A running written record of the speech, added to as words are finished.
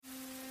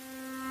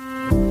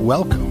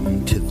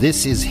Welcome to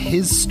This Is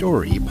His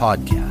Story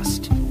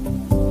podcast.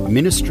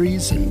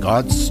 Ministries and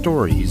God's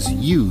stories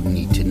you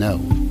need to know.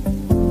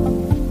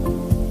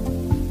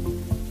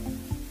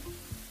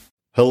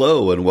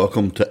 Hello and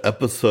welcome to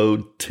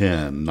episode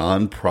 10,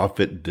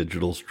 Nonprofit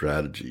Digital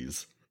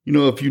Strategies. You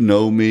know, if you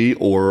know me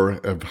or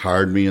have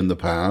hired me in the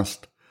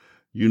past,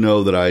 you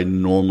know that I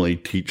normally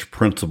teach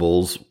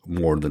principles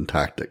more than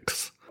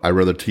tactics. I'd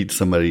rather teach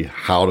somebody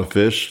how to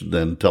fish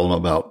than tell them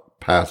about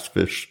past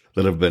fish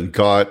that have been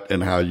caught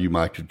and how you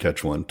might could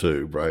catch one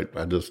too, right?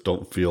 I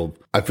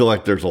feel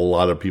like there's a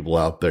lot of people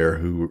out there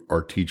who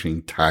are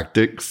teaching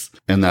tactics.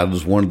 And that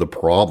is one of the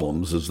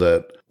problems, is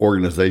that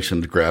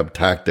organizations grab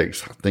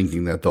tactics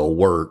thinking that they'll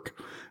work,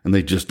 and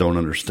they just don't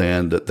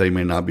understand that they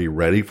may not be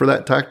ready for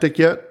that tactic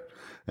yet.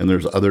 And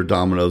there's other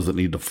dominoes that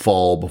need to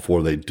fall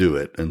before they do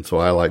it. And so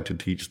I like to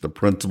teach the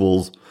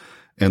principles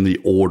and the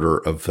order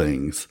of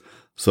things,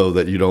 so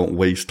that you don't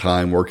waste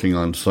time working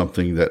on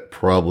something that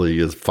probably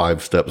is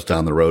 5 steps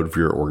down the road for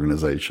your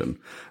organization.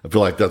 I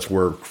feel like that's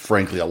where,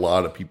 frankly, a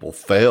lot of people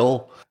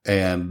fail.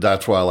 And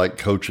that's why I like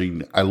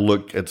coaching. I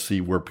look and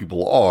see where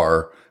people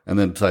are and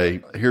then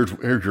say, here's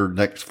your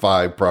next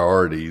 5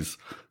 priorities.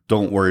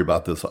 Don't worry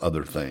about this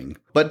other thing.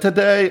 But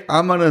today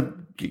I'm going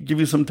to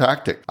give you some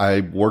tactics. I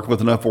work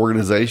with enough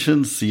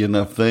organizations, see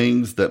enough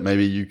things that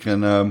maybe you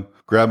can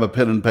grab a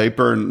pen and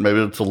paper, and maybe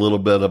it's a little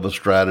bit of a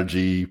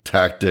strategy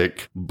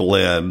tactic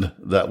blend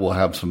that will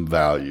have some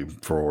value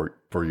for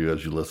you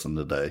as you listen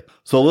today.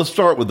 So let's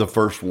start with the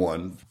first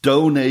one,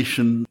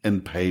 donation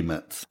and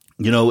payments.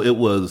 You know, it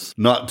was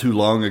not too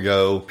long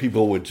ago,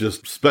 people would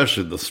just,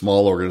 especially the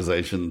small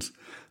organizations,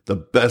 the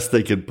best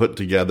they could put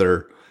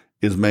together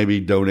is maybe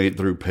donate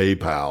through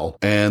PayPal.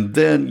 And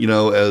then, you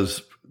know,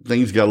 as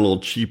things got a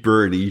little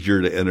cheaper and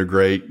easier to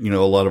integrate, you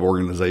know, a lot of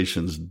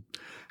organizations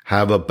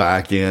have a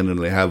back end and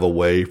they have a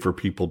way for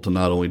people to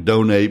not only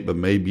donate, but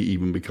maybe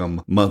even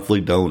become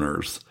monthly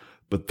donors.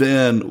 But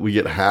then we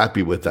get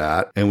happy with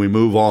that and we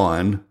move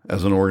on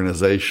as an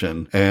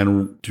organization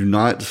and do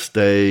not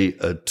stay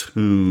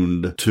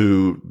attuned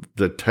to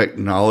the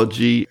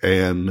technology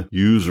and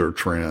user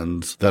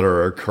trends that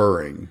are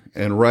occurring.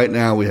 And right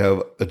now we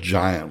have a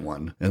giant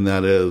one, and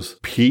that is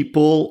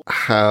people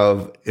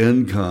have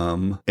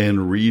income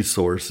and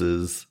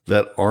resources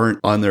that aren't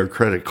on their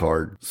credit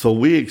card. So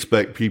we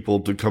expect people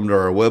to come to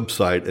our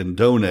website and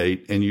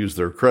donate and use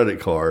their credit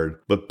card,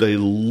 but they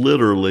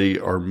literally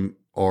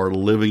are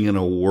living in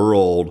a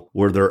world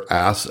where their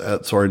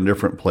assets are in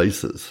different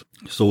places.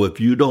 So if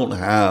you don't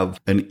have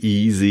an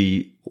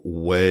easy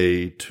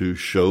way to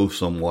show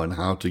someone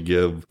how to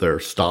give their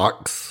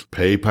stocks,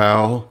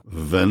 PayPal,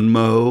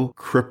 Venmo,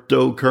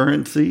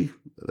 cryptocurrency,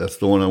 that's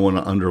the one I want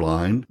to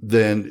underline,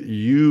 then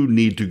you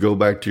need to go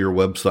back to your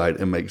website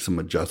and make some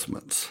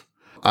adjustments.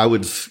 I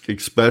would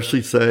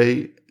especially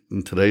say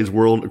in today's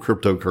world,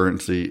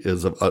 cryptocurrency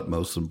is of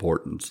utmost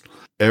importance.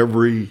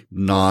 Every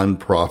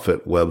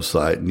nonprofit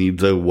website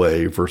needs a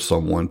way for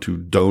someone to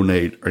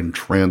donate and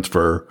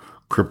transfer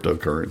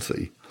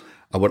cryptocurrency.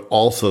 I would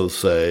also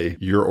say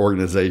your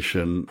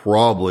organization,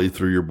 probably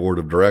through your board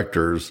of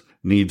directors,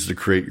 needs to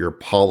create your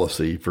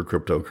policy for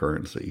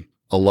cryptocurrency.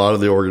 A lot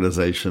of the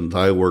organizations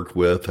I work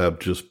with have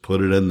just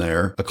put it in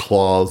there, a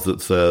clause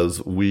that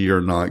says we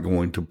are not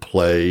going to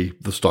play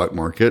the stock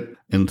market.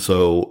 And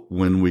so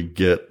when we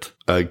get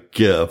a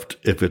gift,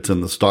 if it's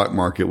in the stock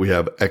market, we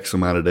have X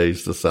amount of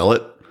days to sell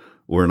it.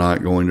 We're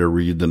not going to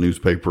read the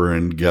newspaper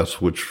and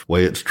guess which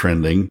way it's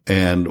trending.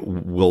 And they're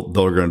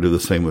going to do the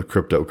same with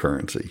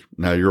cryptocurrency.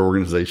 Now, your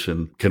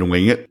organization can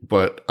wing it,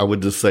 but I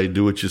would just say,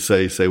 do what you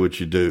say what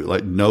you do.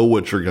 Like, know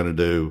what you're going to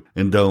do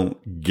and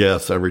don't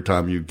guess every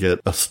time you get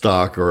a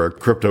stock or a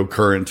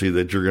cryptocurrency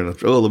that you're going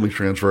to, let me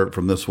transfer it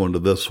from this one to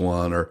this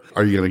one. Or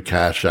are you going to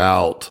cash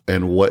out?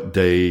 And what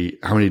day,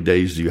 how many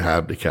days do you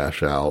have to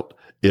cash out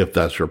if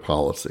that's your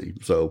policy?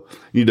 So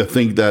you need to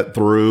think that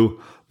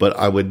through. But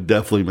I would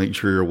definitely make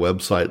sure your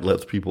website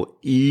lets people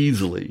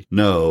easily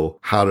know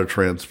how to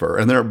transfer.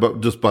 And but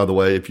just by the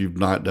way, if you've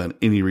not done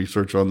any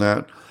research on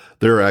that,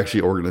 there are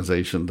actually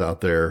organizations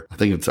out there.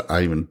 I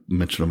even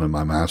mentioned them in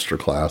my master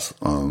class.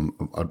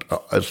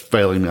 It's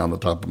failing me on the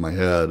top of my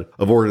head,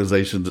 of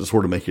organizations that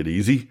sort of make it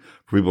easy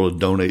for people to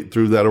donate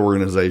through that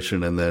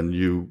organization. And then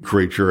you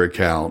create your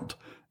account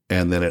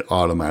and then it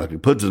automatically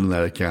puts it in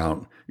that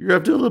account. You're going to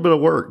have to do a little bit of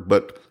work,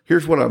 but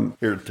here's what I'm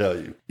here to tell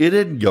you. It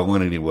isn't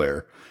going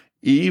anywhere.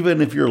 Even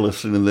if you're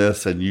listening to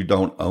this and you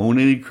don't own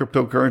any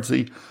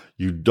cryptocurrency,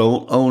 you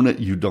don't own it,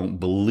 you don't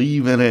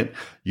believe in it,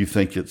 you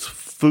think it's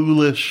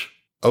foolish,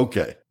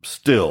 okay,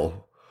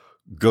 still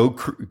go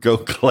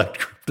collect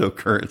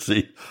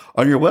cryptocurrency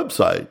on your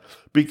website,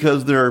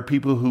 because there are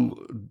people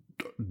who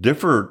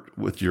differ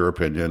with your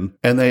opinion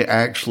and they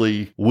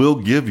actually will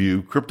give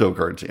you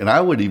cryptocurrency. And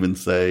I would even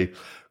say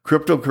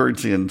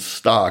cryptocurrency and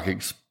stock,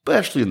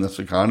 especially in this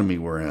economy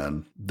we're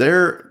in,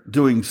 they're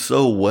doing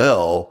so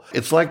well.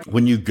 It's like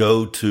when you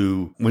go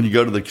to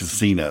the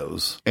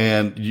casinos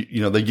and you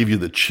know they give you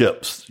the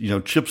chips. You know,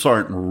 chips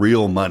aren't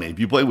real money. If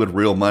you play with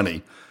real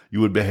money,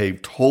 you would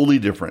behave totally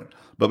different.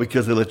 But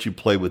because they let you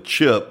play with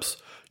chips,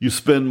 you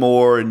spend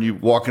more and you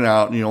walking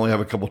out and you only have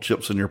a couple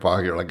chips in your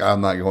pocket. You're like,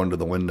 I'm not going to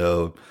the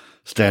window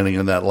standing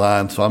in that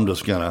line, so I'm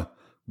just going to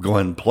go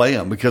ahead and play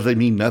them because they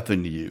mean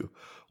nothing to you.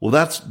 Well,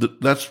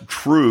 that's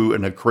true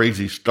in a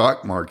crazy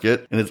stock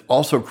market, and it's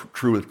also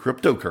true with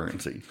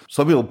cryptocurrency.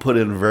 Some people put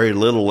in very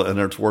little and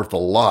it's worth a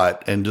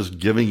lot, and just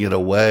giving it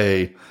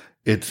away,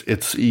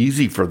 it's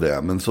easy for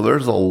them. And so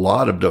there's a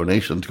lot of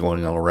donations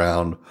going on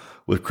around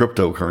with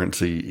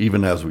cryptocurrency,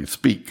 even as we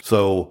speak.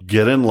 So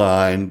get in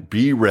line,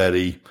 be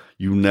ready.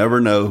 You never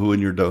know who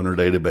in your donor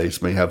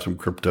database may have some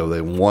crypto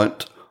they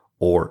want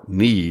or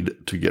need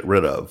to get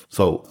rid of.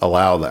 So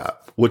allow that.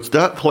 Which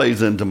that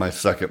plays into my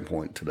second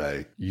point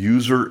today,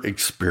 user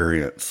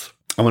experience.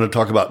 I'm going to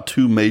talk about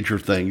two major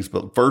things,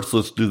 but first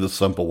let's do the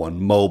simple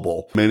one,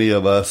 mobile. Many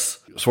of us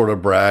sort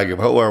of brag of,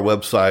 our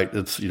website,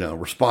 it's,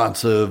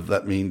 responsive.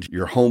 That means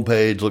your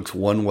homepage looks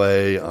one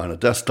way on a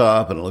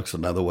desktop and it looks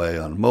another way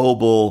on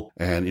mobile.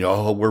 And,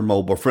 we're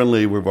mobile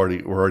friendly. We're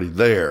already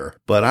there.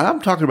 But I'm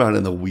talking about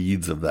in the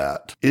weeds of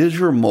that. Is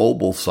your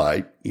mobile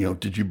site,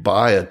 did you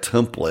buy a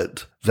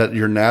template that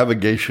your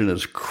navigation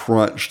is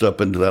crunched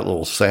up into that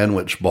little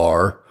sandwich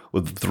bar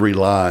with the 3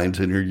 lines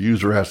and your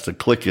user has to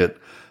click it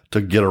to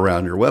get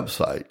around your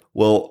website?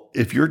 Well,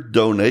 if your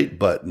donate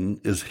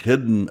button is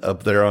hidden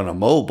up there on a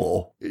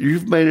mobile,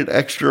 you've made it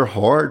extra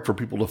hard for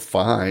people to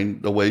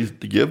find the ways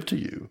to give to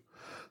you.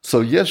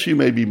 So yes, you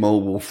may be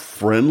mobile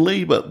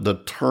friendly, but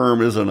the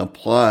term isn't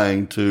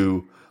applying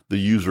to the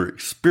user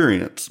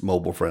experience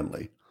mobile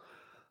friendly.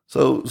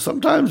 So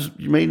sometimes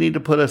you may need to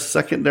put a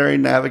secondary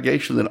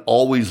navigation that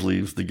always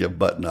leaves the give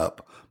button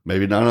up.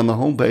 Maybe not on the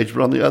homepage,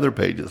 but on the other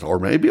pages, or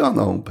maybe on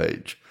the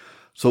homepage.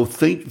 So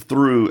think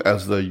through,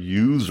 as the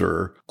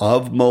user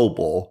of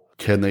mobile,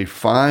 can they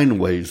find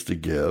ways to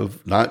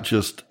give, not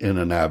just in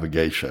a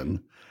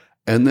navigation?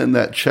 And then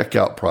that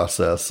checkout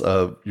process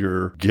of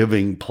your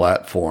giving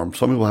platform.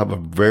 Some people have a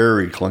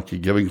very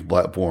clunky giving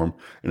platform,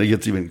 and it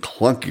gets even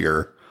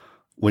clunkier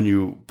when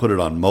you put it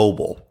on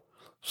mobile.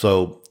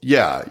 So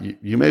yeah,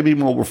 you may be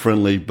mobile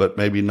friendly, but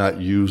maybe not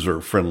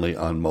user friendly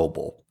on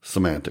mobile.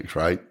 Semantics,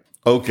 right?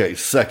 Okay,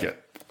 second.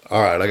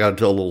 All right, I got to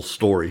tell a little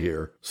story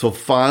here. So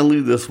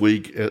finally this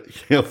week,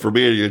 for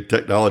me in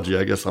technology,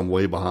 I guess I'm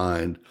way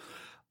behind.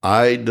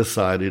 I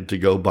decided to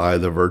go buy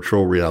the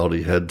virtual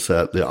reality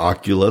headset, the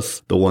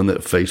Oculus, the one that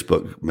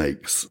Facebook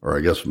makes, or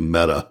I guess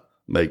Meta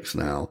makes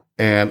now.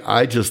 And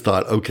I just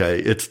thought, okay,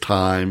 it's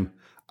time.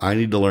 I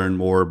need to learn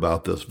more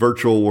about this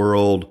virtual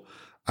world.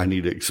 I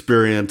need to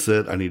experience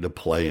it. I need to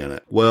play in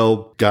it.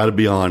 Well, got to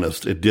be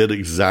honest, it did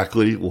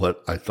exactly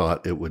what I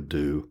thought it would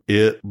do.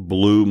 It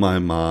blew my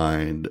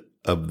mind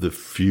of the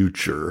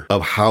future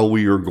of how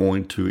we are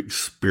going to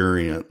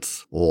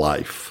experience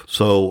life.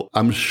 So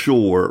I'm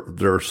sure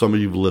there are some of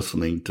you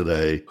listening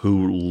today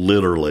who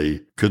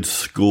literally could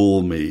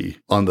school me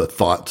on the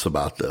thoughts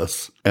about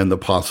this and the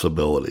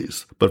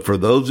possibilities. But for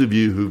those of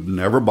you who've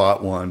never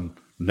bought one,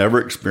 never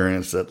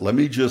experienced it, let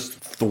me just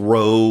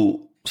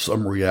throw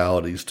some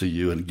realities to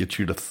you and get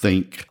you to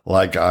think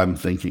like I'm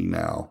thinking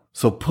now.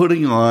 So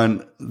putting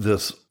on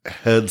this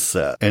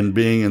headset and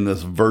being in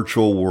this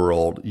virtual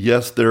world,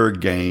 yes, there are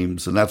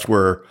games, and that's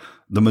where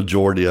the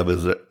majority of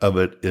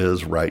it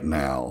is right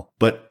now.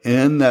 But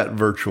in that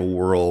virtual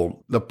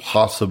world, the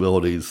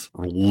possibilities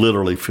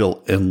literally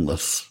feel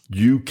endless.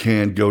 You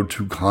can go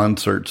to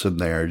concerts in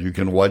there. You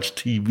can watch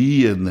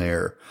TV in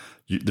there.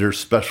 There's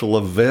special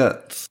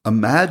events.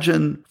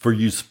 Imagine, for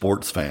you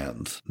sports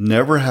fans,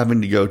 never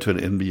having to go to an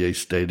NBA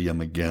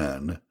stadium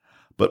again,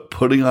 but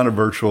putting on a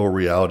virtual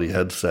reality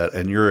headset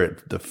and you're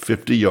at the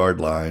 50-yard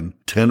line,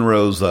 10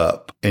 rows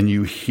up, and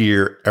you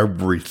hear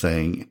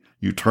everything.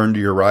 You turn to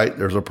your right,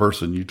 there's a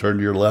person. You turn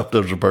to your left,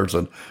 there's a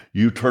person.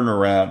 You turn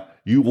around,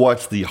 you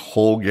watch the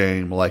whole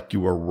game like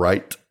you were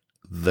right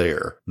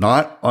there.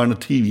 Not on a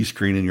TV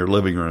screen in your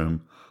living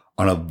room,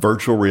 on a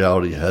virtual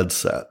reality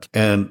headset.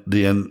 And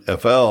the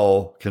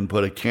NFL can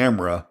put a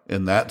camera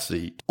in that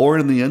seat or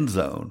in the end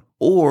zone.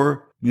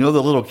 Or, the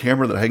little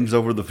camera that hangs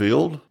over the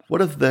field?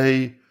 What if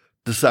they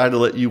decide to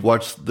let you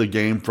watch the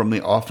game from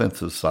the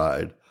offensive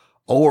side,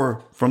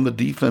 or from the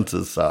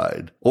defensive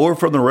side, or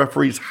from the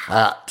referee's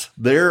hat?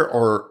 There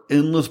are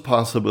endless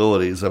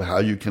possibilities of how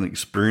you can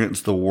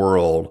experience the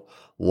world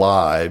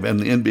live. And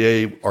the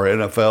NBA or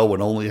NFL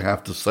would only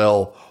have to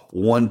sell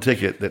one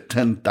ticket that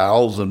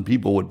 10,000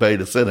 people would pay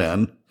to sit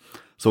in.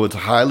 So it's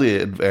highly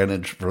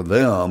advantage for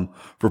them,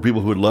 for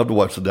people who would love to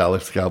watch the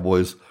Dallas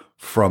Cowboys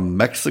from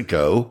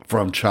Mexico,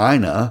 from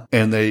China,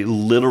 and they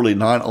literally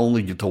not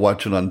only get to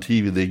watch it on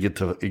TV, they get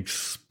to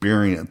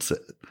experience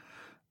it.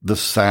 The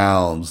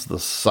sounds, the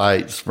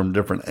sights from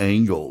different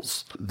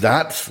angles.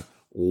 That's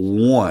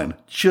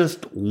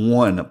just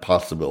one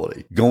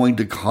possibility. Going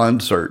to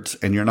concerts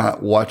and you're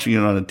not watching it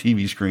on a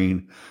TV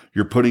screen,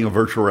 you're putting a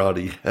virtual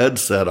reality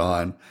headset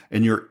on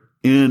and you're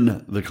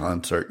in the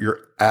concert.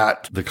 You're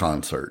at the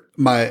concert.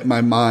 My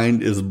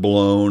mind is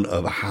blown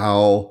of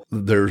how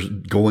there's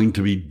going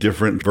to be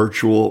different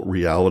virtual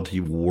reality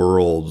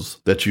worlds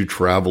that you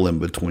travel in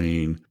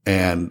between.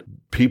 And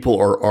people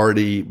are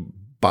already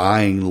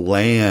buying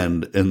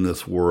land in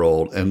this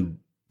world and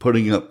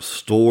putting up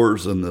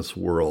stores in this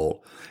world.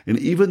 And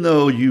even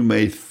though you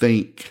may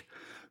think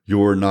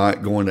you're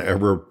not going to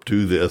ever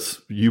do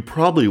this, you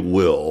probably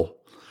will.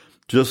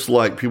 Just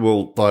like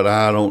people thought,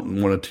 I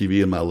don't want a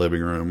TV in my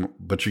living room,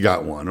 but you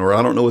got one, or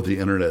I don't know what the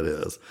internet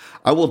is.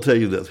 I will tell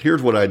you this.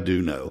 Here's what I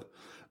do know.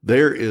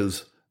 There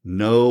is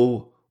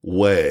no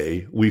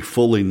way we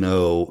fully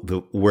know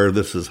where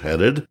this is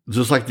headed.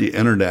 Just like the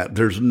internet,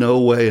 there's no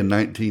way in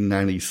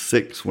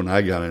 1996 when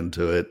I got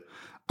into it,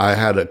 I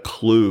had a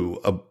clue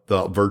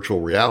about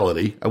virtual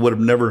reality. I would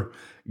have never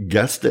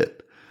guessed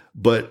it,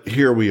 but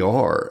here we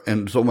are.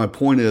 And so my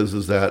point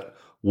is that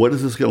what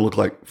is this going to look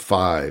like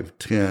 5,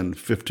 10,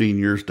 15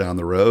 years down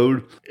the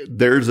road?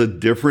 There's a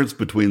difference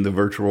between the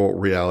virtual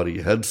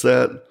reality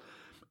headset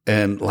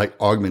and like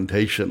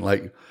augmentation.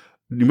 Like, you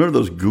remember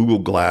those Google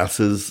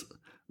glasses?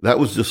 That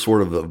was just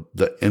sort of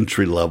the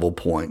entry level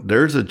point.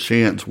 There's a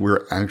chance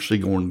we're actually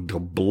going to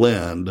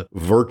blend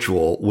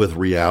virtual with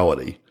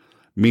reality.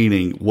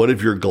 Meaning, what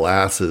if your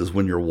glasses,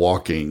 when you're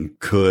walking,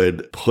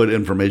 could put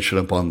information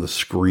up on the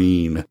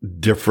screen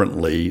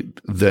differently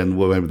than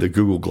what maybe the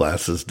Google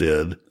glasses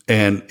did?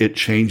 And it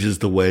changes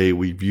the way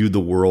we view the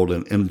world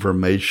and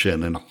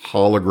information and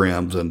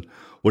holograms. And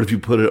what if you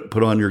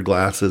put on your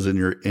glasses and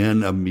you're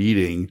in a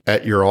meeting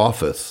at your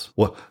office?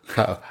 Well,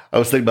 I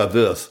was thinking about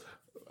this.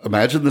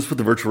 Imagine this with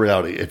the virtual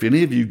reality. If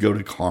any of you go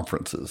to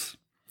conferences,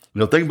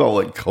 think about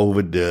what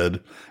COVID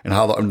did and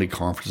how many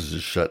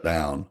conferences shut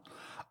down.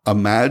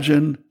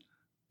 Imagine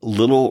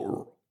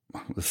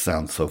this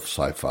sounds so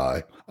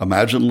sci-fi.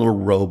 Imagine little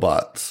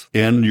robots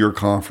in your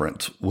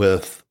conference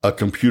with a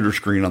computer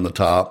screen on the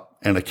top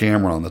and a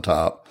camera on the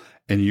top.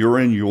 And you're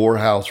in your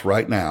house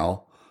right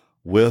now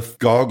with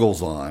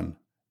goggles on,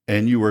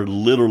 and you are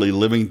literally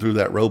living through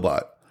that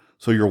robot.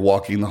 So you're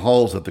walking the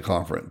halls at the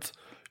conference.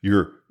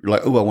 You're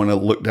like, oh, I want to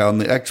look down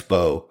the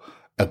expo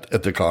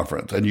at the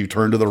conference. And you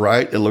turn to the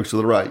right, it looks to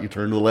the right. You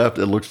turn to the left,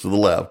 it looks to the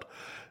left.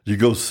 You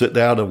go sit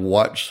down and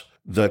watch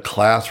the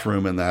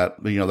classroom in that,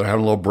 they're having a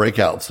little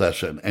breakout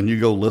session, and you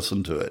go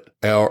listen to it.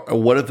 Or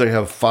what if they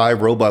have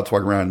 5 robots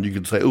walking around and you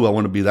can say, oh, I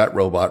want to be that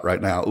robot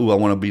right now. Oh, I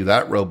want to be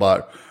that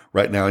robot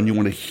right now. And you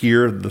want to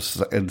hear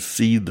and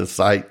see the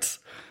sights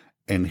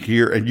and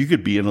hear, and you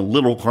could be in a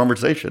little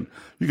conversation.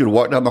 You could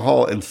walk down the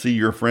hall and see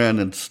your friend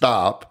and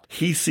stop.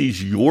 He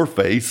sees your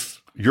face,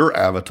 your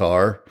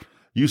avatar.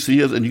 You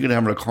see it, and you can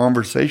have a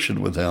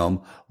conversation with him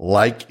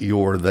like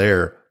you're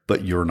there,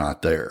 but you're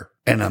not there.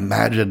 And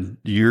imagine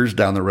years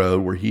down the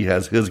road where he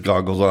has his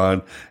goggles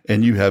on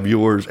and you have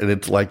yours, and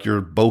it's like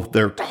you're both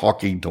there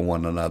talking to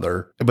one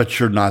another, but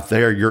you're not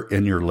there. You're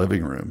in your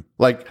living room.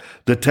 Like,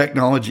 the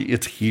technology,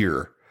 it's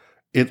here.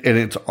 And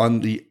it's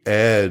on the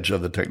edge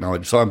of the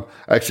technology. So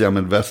I'm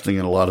investing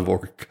in a lot of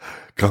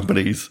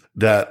companies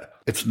that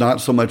it's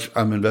not so much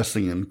I'm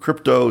investing in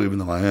crypto, even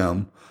though I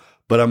am,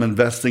 but I'm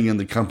investing in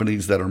the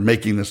companies that are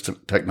making this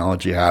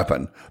technology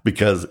happen,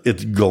 because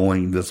it's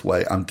going this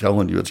way. I'm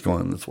telling you, it's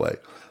going this way.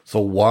 So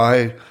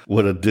why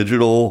would a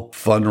digital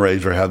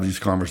fundraiser have these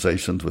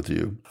conversations with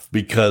you?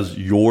 Because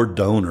your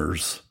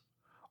donors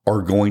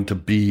are going to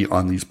be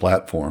on these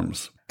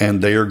platforms,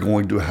 and they are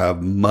going to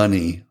have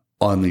money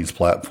on these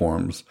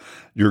platforms.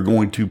 You're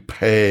going to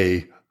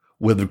pay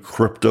with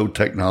crypto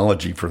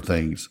technology for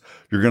things.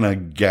 You're going to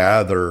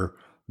gather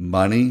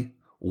money,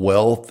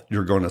 wealth,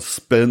 you're going to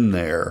spend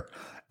there.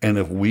 And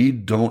if we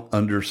don't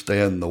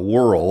understand the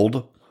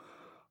world,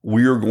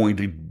 we are going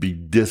to be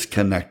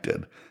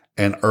disconnected.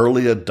 And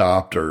early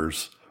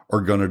adopters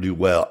are going to do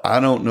well. I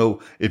don't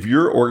know if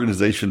your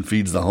organization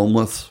feeds the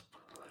homeless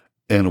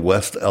in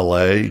West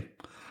LA.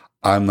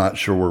 I'm not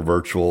sure we're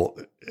virtual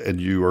and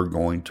you are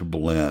going to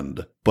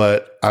blend.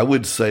 But I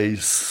would say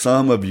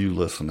some of you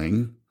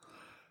listening,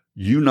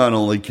 you not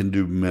only can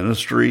do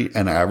ministry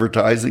and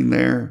advertising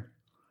there,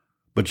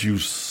 but you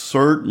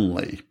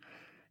certainly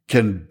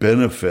can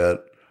benefit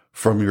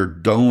from your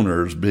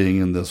donors being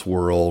in this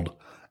world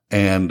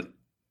and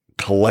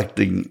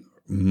collecting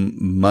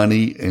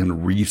money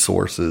and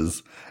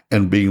resources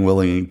and being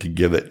willing to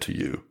give it to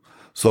you.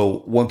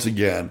 So once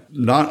again,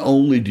 not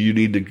only do you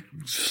need to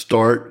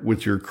start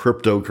with your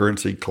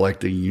cryptocurrency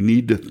collecting, you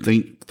need to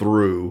think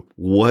through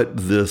what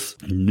this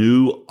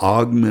new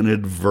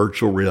augmented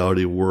virtual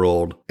reality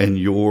world and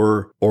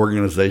your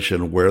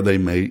organization, where they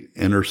may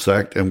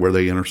intersect and where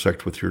they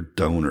intersect with your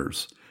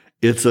donors.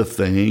 It's a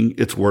thing.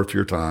 It's worth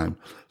your time.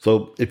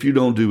 So if you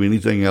don't do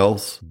anything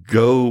else,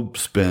 go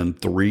spend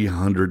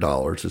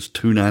 $300. It's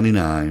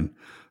 $299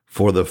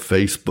 for the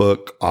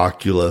Facebook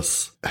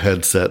Oculus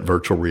headset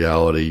virtual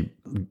reality,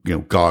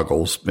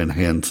 goggles and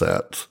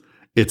handsets.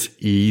 It's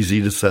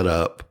easy to set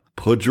up.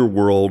 Put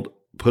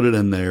it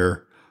in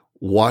there.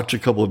 Watch a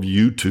couple of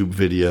YouTube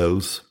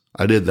videos.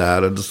 I did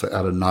that. I just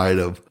had a night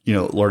of,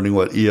 learning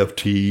what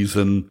EFTs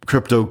and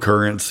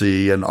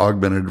cryptocurrency and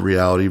augmented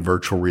reality,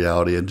 virtual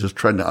reality, and just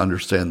trying to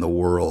understand the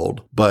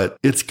world. But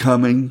it's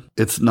coming.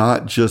 It's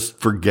not just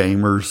for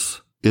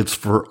gamers. It's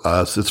for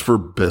us. It's for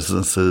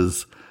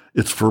businesses.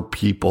 It's for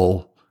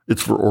people.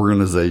 It's for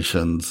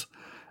organizations.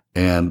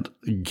 And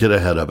get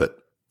ahead of it.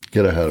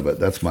 Get ahead of it.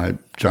 That's my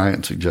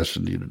giant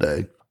suggestion to you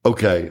today.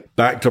 Okay,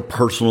 back to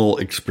personal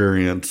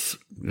experience.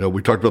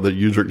 We talked about the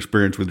user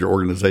experience with your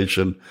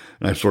organization,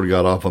 and I sort of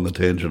got off on the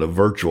tangent of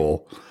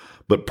virtual.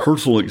 But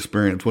personal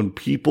experience,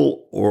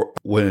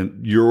 when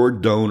your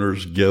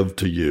donors give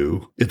to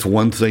you, it's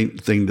one thing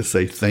to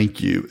say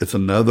thank you. It's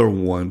another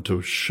one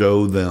to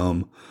show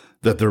them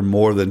that they're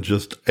more than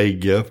just a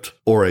gift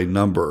or a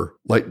number.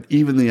 Like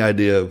even the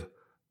idea of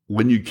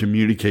when you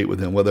communicate with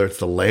them, whether it's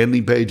the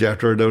landing page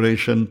after a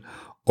donation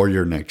or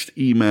your next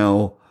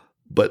email,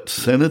 but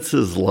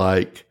sentences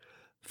like,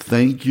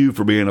 thank you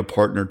for being a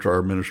partner to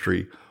our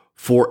ministry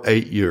for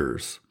 8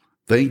 years.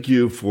 Thank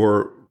you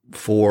for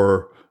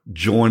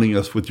joining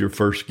us with your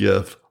first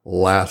gift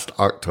last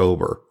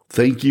October.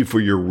 Thank you for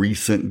your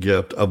recent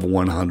gift of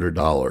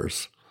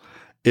 $100.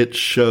 It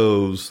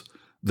shows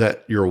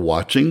that you're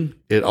watching.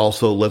 It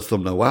also lets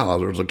them know, wow,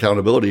 there's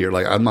accountability here.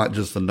 Like, I'm not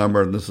just a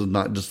number and this is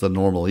not just a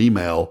normal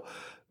email.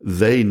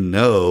 They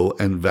know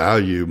and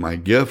value my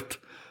gift,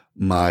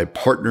 my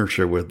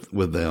partnership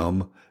with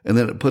them. And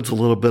then it puts a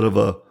little bit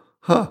of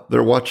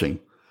they're watching.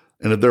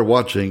 And if they're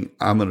watching,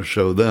 I'm going to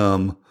show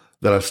them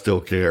that I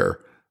still care.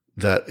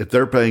 That if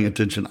they're paying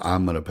attention,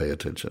 I'm going to pay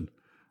attention.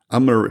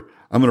 I'm going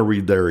to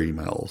read their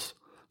emails.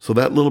 So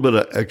that little bit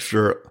of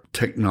extra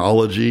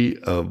technology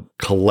of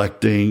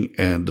collecting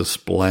and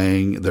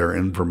displaying their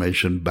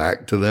information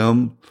back to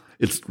them,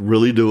 it's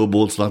really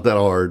doable. It's not that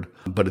hard.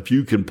 But if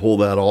you can pull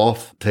that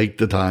off, take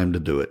the time to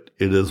do it.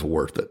 It is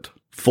worth it.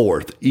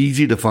 Fourth,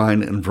 easy to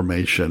find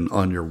information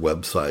on your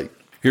website.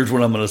 Here's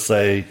what I'm going to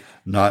say,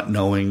 not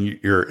knowing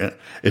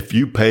if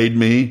you paid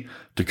me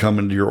to come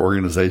into your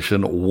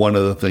organization, one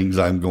of the things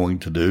I'm going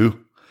to do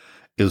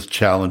is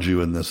challenge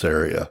you in this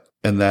area.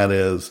 And that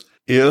is,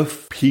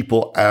 if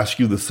people ask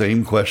you the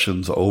same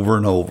questions over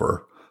and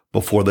over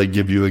before they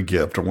give you a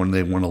gift or when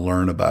they want to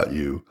learn about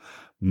you,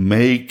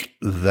 make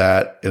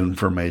that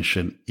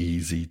information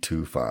easy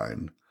to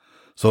find.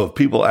 So if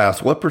people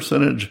ask, what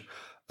percentage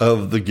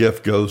of the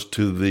gift goes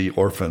to the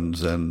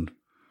orphans in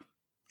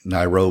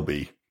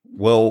Nairobi?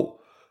 Well,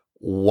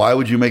 why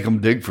would you make them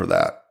dig for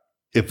that?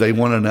 If they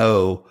want to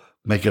know,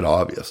 make it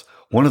obvious.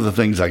 One of the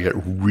things I get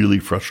really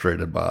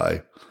frustrated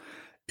by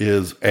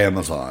is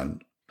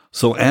Amazon.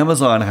 So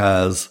Amazon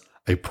has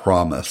a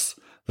promise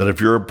that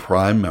if you're a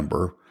Prime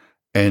member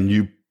and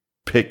you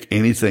pick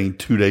anything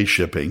 2-day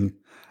shipping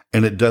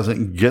and it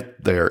doesn't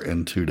get there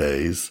in 2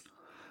 days,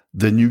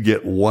 then you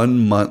get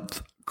 1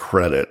 month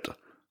credit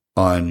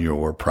on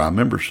your Prime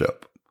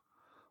membership.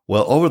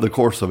 Well, over the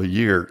course of a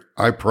year,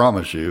 I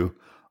promise you,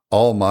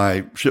 all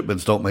my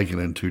shipments don't make it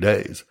in 2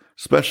 days,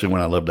 especially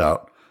when I lived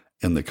out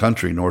in the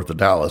country north of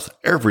Dallas.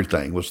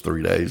 Everything was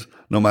 3 days.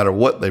 No matter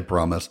what they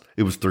promised,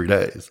 it was 3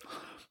 days.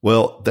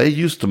 Well, they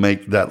used to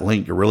make that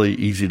link really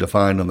easy to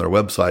find on their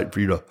website for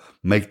you to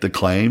make the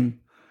claim.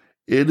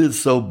 It is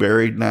so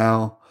buried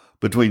now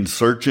between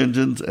search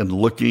engines and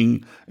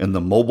looking and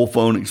the mobile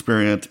phone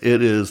experience.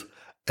 It is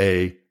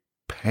a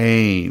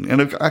pain.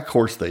 And of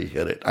course they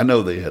hit it. I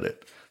know they hit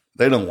it.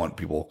 They don't want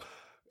people.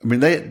 I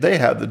mean, they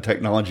have the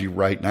technology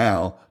right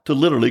now to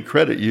literally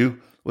credit you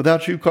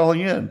without you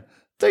calling in.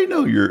 They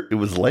know it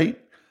was late.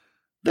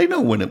 They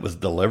know when it was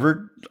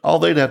delivered. All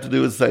they'd have to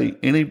do is say,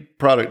 any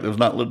product that was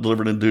not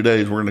delivered in 2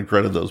 days, we're going to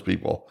credit those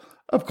people.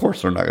 Of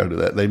course, they're not going to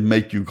do that. They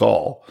make you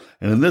call.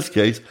 And in this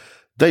case,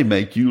 they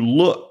make you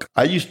look.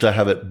 I used to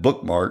have it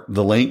bookmarked,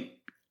 the link,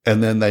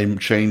 and then they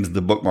changed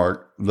the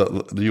bookmark,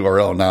 the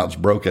URL. Now it's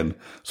broken.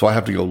 So I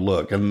have to go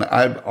look. And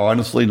I've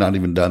honestly not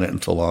even done it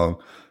in so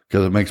long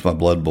because it makes my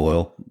blood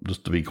boil,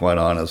 just to be quite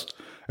honest.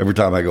 Every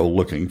time I go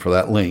looking for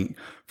that link,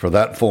 for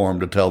that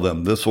form to tell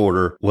them this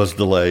order was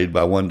delayed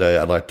by 1 day,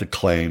 I'd like to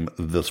claim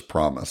this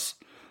promise.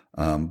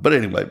 But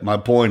anyway, my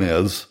point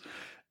is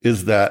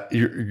that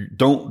you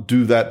don't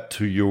do that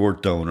to your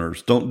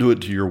donors. Don't do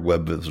it to your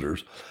web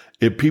visitors.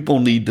 If people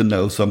need to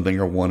know something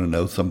or want to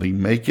know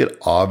something, make it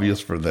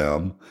obvious for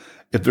them.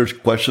 If there's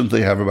questions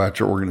they have about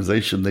your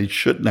organization, they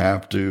shouldn't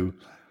have to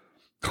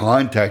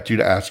contact you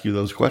to ask you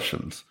those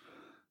questions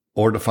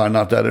or to find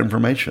out that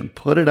information.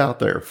 Put it out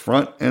there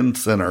front and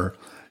center.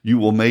 You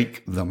will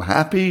make them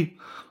happy.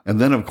 And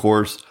then, of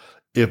course,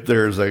 if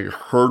there's a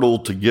hurdle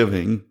to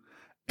giving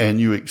and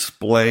you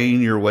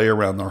explain your way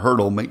around the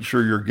hurdle, make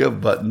sure your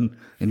give button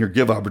and your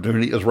give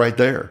opportunity is right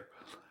there.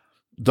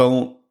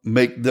 Don't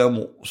make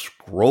them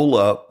scroll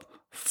up,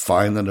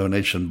 find the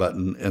donation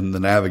button in the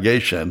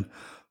navigation.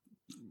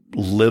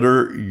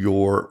 Litter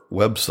your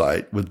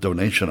website with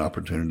donation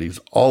opportunities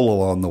all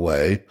along the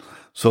way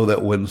so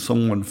that when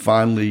someone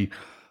finally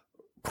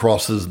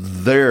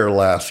crosses their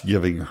last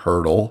giving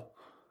hurdle,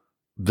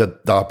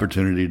 that the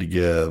opportunity to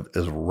give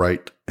is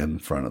right in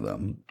front of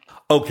them.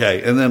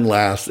 Okay, and then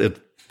last,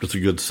 it's a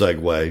good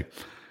segue,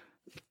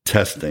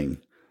 testing.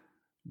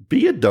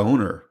 Be a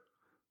donor.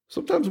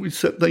 Sometimes we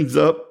set things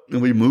up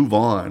and we move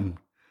on.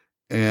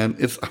 And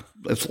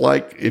it's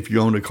like if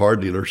you own a car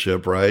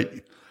dealership, right?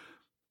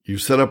 You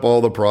set up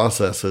all the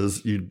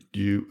processes.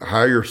 You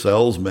hire your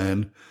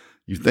salesman.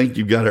 You think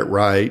you've got it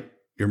right.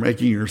 You're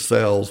making your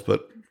sales,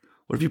 but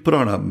what if you put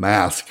on a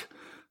mask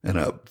and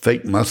a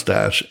fake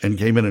mustache and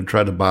came in and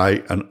tried to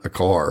buy a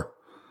car,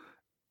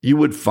 you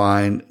would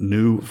find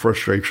new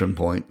frustration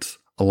points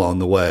along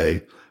the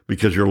way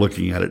because you're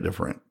looking at it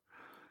different.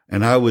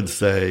 And I would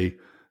say,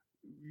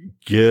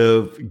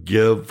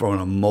 give from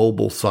a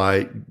mobile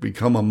site,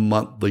 become a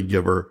monthly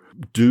giver,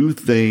 do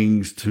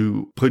things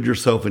to put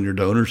yourself in your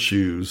donor's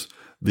shoes,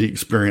 the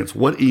experience.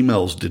 What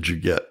emails did you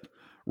get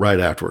right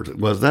afterwards?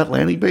 Was that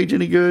landing page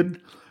any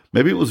good?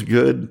 Maybe it was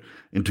good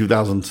in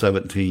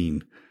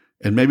 2017,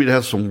 and maybe it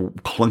has some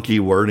clunky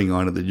wording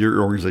on it that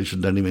your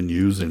organization doesn't even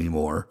use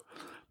anymore.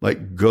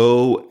 Like,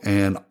 go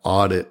and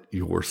audit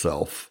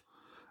yourself.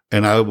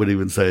 And I would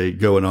even say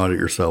go and audit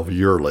yourself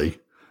yearly,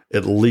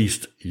 at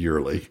least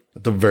yearly,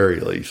 at the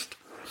very least.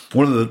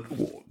 One of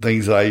the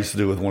things that I used to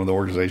do with one of the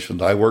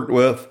organizations I worked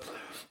with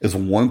is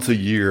once a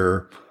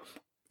year,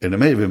 and it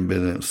may have even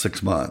been in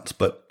 6 months,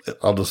 but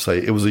I'll just say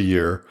it was a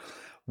year,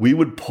 we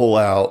would pull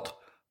out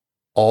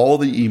all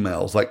the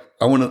emails. Like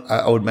I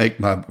would make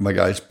my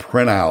guys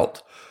print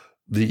out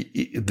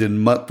the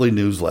monthly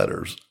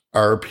newsletters,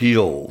 our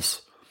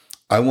appeals.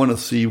 I want to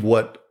see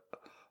what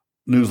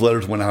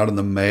newsletters went out in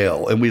the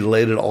mail. And we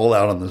laid it all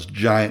out on this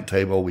giant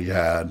table we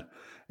had.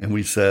 And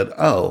we said,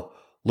 oh,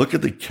 look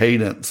at the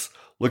cadence.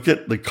 Look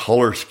at the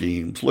color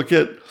schemes. Look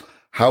at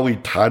how we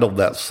titled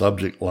that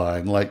subject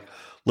line. Like,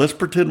 let's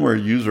pretend we're a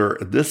user.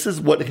 This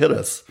is what hit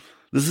us.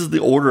 This is the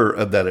order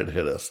that it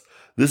hit us.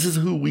 This is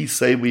who we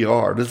say we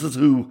are. This is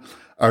who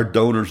our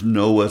donors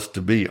know us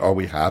to be. Are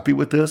we happy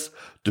with this?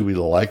 Do we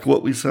like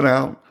what we sent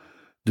out?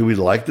 Do we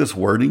like this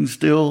wording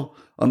still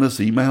on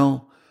this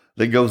email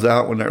that goes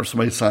out whenever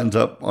somebody signs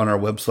up on our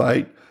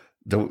website?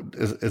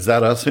 Is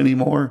that us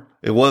anymore?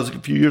 It was a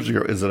few years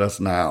ago. Is it us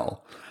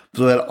now?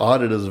 So that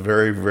audit is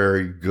very,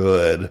 very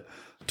good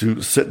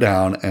to sit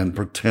down and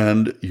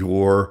pretend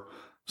you're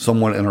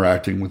someone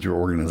interacting with your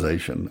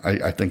organization.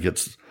 I think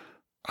it's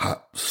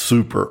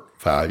super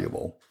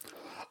valuable.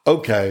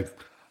 Okay,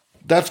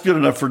 that's good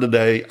enough for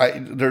today.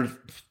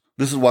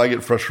 This is why I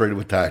get frustrated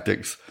with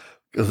tactics,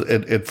 because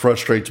it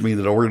frustrates me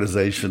that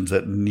organizations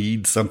that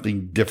need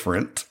something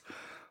different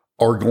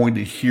are going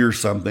to hear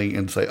something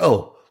and say,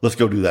 oh, let's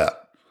go do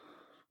that.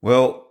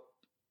 Well,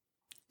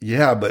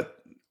 yeah, but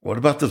what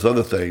about this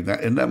other thing?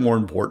 Isn't that more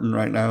important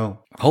right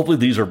now? Hopefully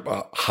these are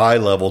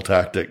high-level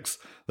tactics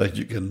that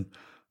you can,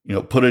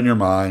 put in your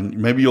mind.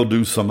 Maybe you'll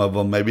do some of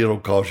them. Maybe it'll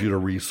cause you to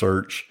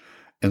research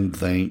and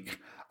think.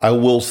 I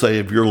will say,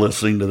 if you're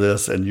listening to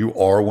this and you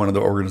are one of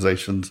the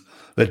organizations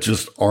that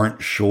just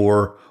aren't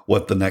sure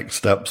what the next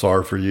steps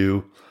are for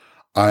you,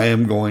 I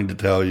am going to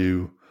tell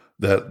you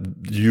that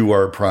you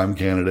are a prime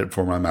candidate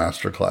for my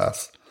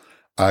masterclass.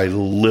 I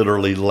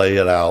literally lay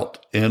it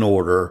out in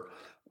order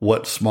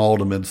what small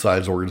to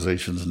mid-sized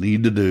organizations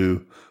need to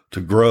do to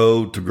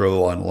grow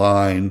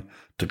online,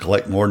 to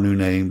collect more new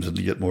names, and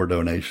to get more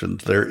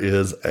donations. There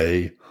is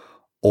a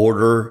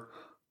order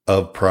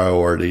of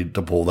priority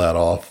to pull that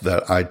off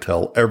that I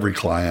tell every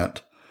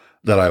client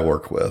that I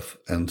work with.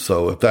 And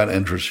so if that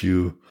interests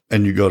you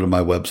and you go to my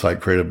website,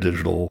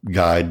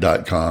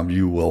 creativedigitalguide.com,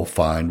 you will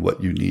find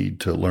what you need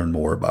to learn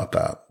more about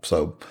that.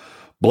 So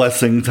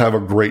blessings. Have a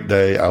great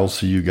day. I'll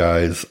see you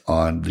guys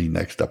on the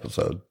next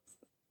episode.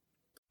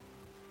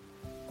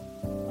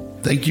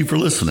 Thank you for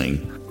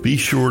listening. Be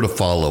sure to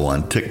follow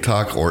on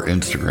TikTok or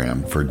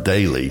Instagram for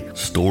daily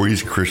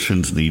stories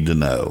Christians need to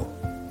know.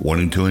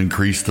 Wanting to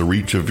increase the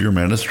reach of your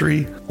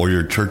ministry or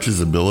your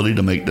church's ability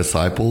to make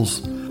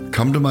disciples?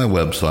 Come to my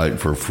website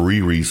for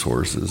free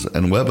resources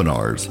and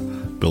webinars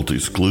built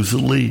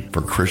exclusively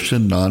for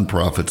Christian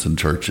nonprofits and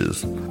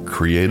churches.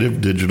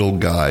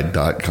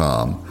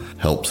 CreativeDigitalGuide.com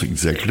helps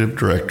executive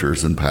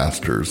directors and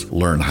pastors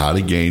learn how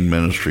to gain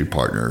ministry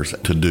partners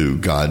to do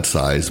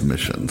God-sized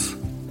missions.